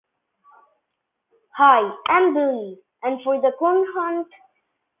Hi, I'm Billy, and for the corn hunt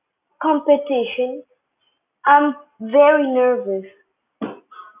competition, I'm very nervous.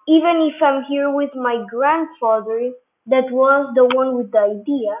 Even if I'm here with my grandfather, that was the one with the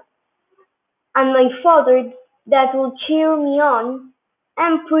idea, and my father, that will cheer me on,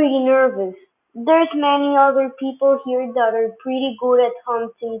 I'm pretty nervous. There's many other people here that are pretty good at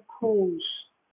hunting coons.